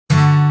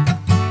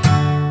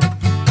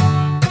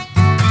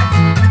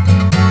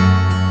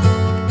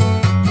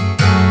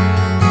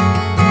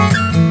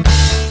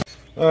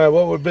All right,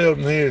 what we're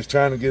building here is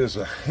trying to get us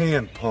a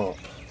hand pump.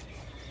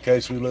 In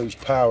case we lose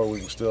power, we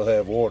can still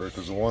have water,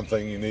 because the one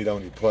thing you need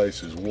on your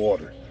place is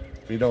water.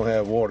 If you don't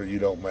have water, you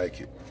don't make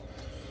it.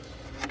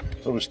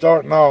 So we're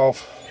starting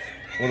off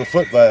with a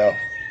foot valve.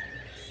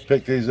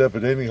 Picked these up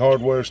at any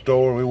hardware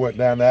store. We went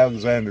down to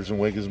Alexander's in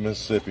Wiggins,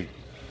 Mississippi.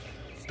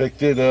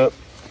 Picked it up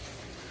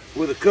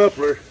with a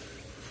coupler,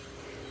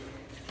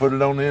 put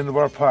it on the end of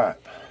our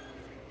pipe.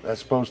 That's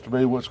supposed to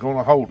be what's going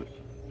to hold it.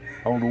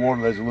 Hold the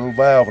water. There's a little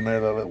valve in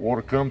there that let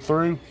water come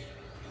through,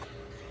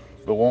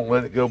 but won't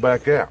let it go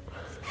back out.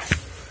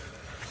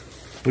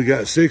 We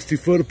got 60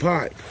 foot of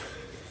pipe.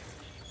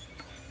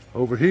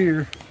 Over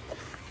here,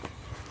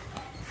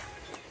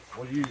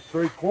 we'll use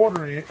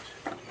 3/4 inch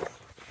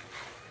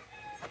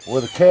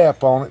with a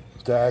cap on it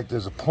to act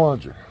as a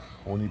plunger.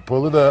 When you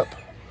pull it up,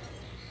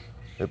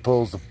 it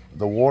pulls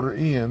the water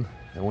in,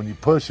 and when you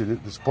push it,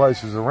 it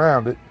displaces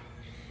around it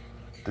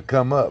to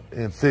come up,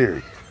 in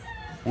theory.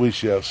 We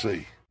shall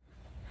see.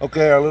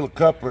 Okay, our little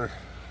coupler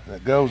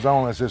that goes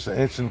on, it's just an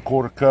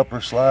 1¼ inch coupler,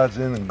 slides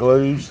in and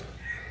glues.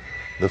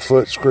 The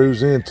foot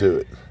screws into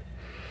it.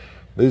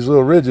 These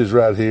little ridges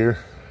right here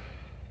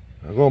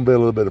are going to be a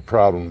little bit of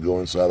problem to go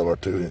inside of our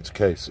 2-inch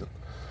casing.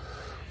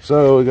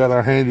 So we got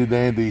our handy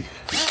dandy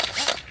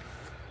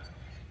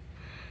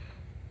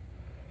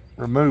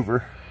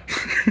remover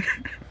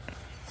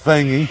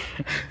thingy,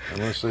 and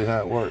let's see how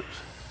it works.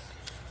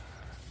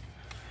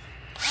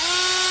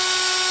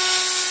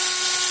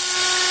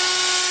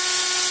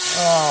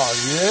 Oh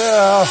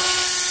yeah.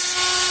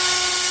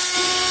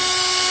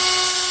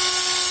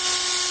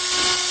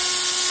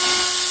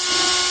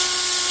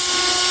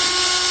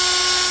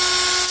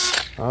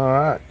 All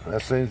right,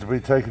 that seems to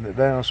be taking it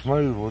down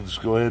smooth. We'll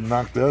just go ahead and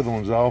knock the other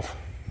ones off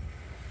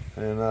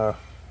and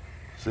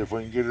see if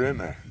we can get her in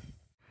there.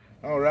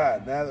 All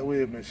right, now that we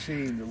have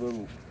machined the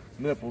little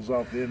nipples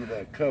off the end of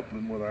that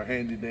coupling with our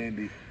handy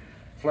dandy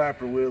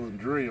flapper wheel and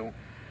drill,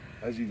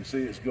 as you can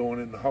see, it's going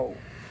in the hole.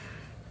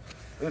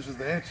 This is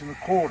the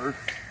 1¼ inch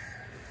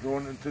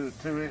going into the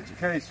 2-inch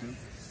casing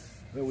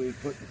that we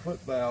put the foot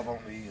valve on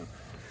the end.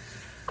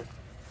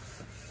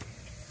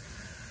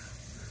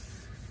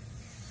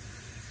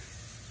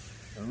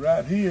 And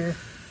right here,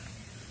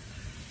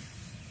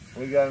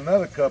 we got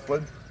another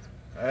coupling.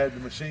 I had to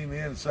machine the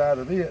inside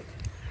of it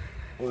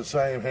with the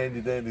same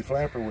handy dandy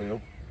flapper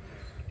wheel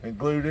and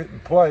glued it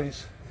in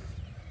place.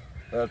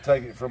 That'll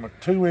take it from a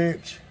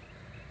 2-inch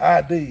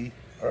ID,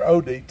 or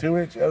OD,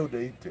 2-inch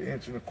OD to 1¼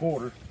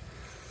 inch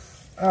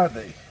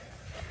ID,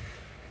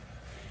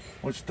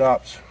 which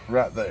stops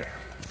right there.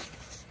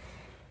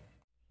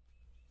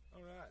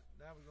 All right,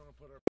 now we're going to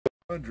put our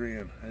plunger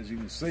in. As you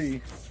can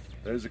see,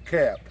 there's a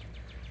cap.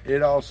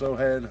 It also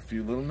had a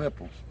few little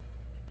nipples.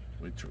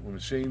 We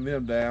machined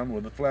them down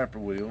with a flapper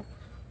wheel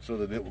so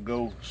that it will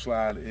go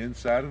slide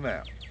inside and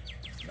out.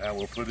 Now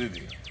we'll put it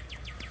in.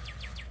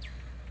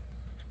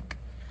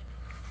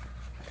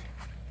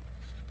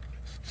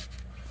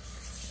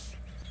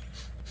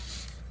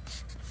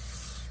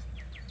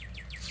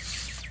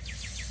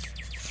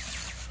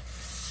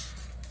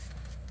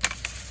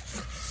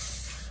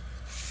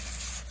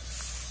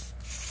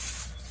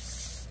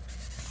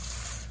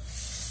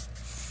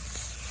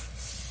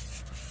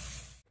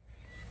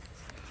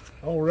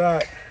 All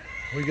right,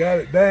 we got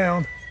it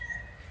down.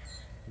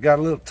 Got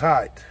a little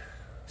tight,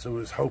 so we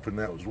was hoping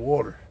that was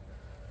water.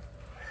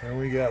 And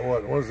we got,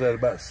 what was that,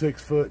 about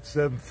 6 foot,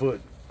 7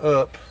 foot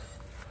up,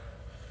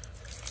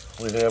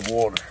 we have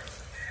water.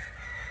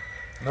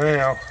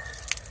 Now,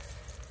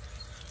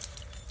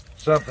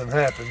 something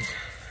happens,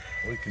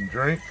 we can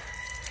drink.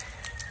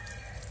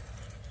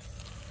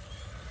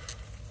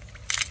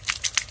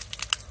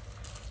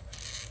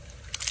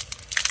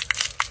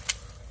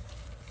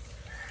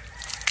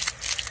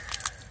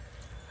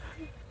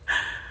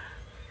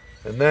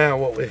 And now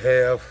what we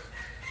have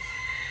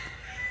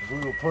is we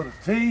will put a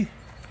T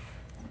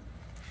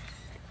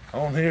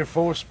on here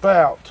for a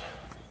spout.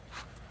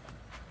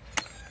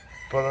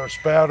 Put our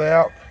spout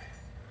out,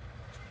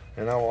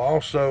 and I will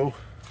also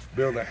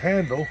build a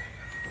handle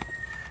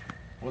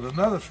with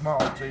another small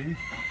T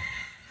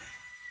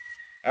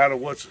out of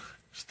what's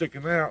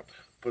sticking out.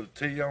 Put a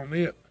T on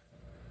it,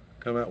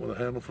 come out with a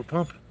handle for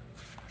pumping.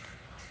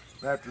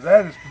 After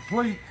that is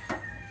complete,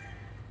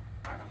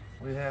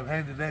 we have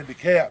handy dandy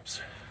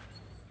caps.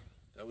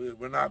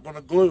 We're not going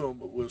to glue them,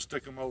 but we'll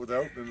stick them over the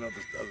opening of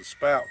the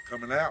spout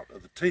coming out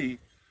of the T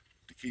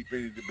to keep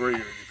any debris or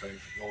anything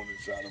from going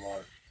inside of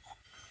our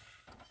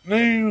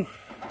new,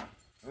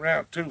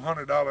 around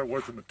 $200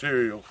 worth of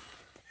material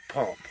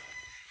pump.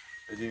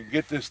 And you can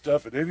get this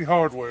stuff at any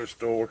hardware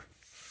store.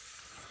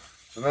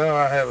 So now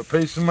I have a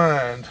peace of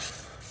mind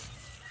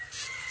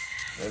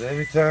that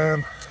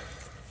anytime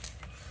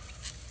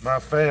my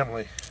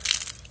family,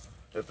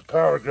 if the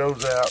power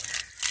goes out,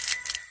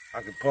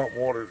 I can pump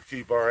water to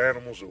keep our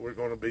animals that we're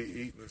going to be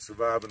eating and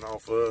surviving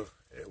off of,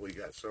 and we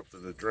got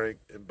something to drink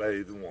and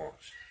bathe and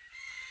wash.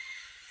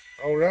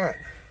 All right,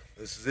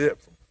 this is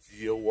it from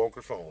E.O.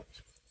 Walker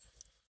Farms.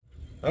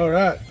 All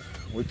right,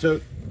 we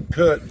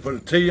cut and put a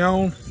T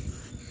on.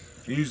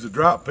 Use the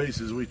drop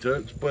pieces we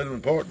took, split them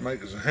apart and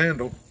make us a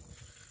handle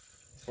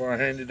for our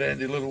handy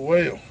dandy little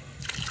well.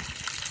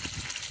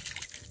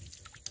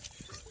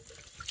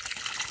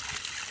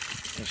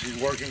 And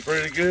she's working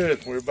pretty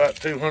good. We're about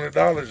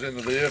 $200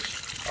 into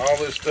this. All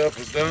this stuff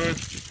was done.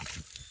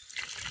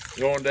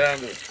 Going down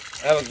to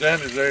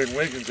Alexander's there in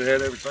Wiggins, they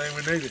had everything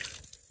we needed.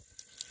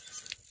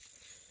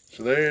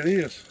 So there it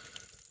is.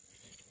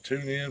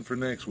 Tune in for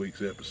next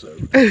week's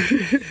episode.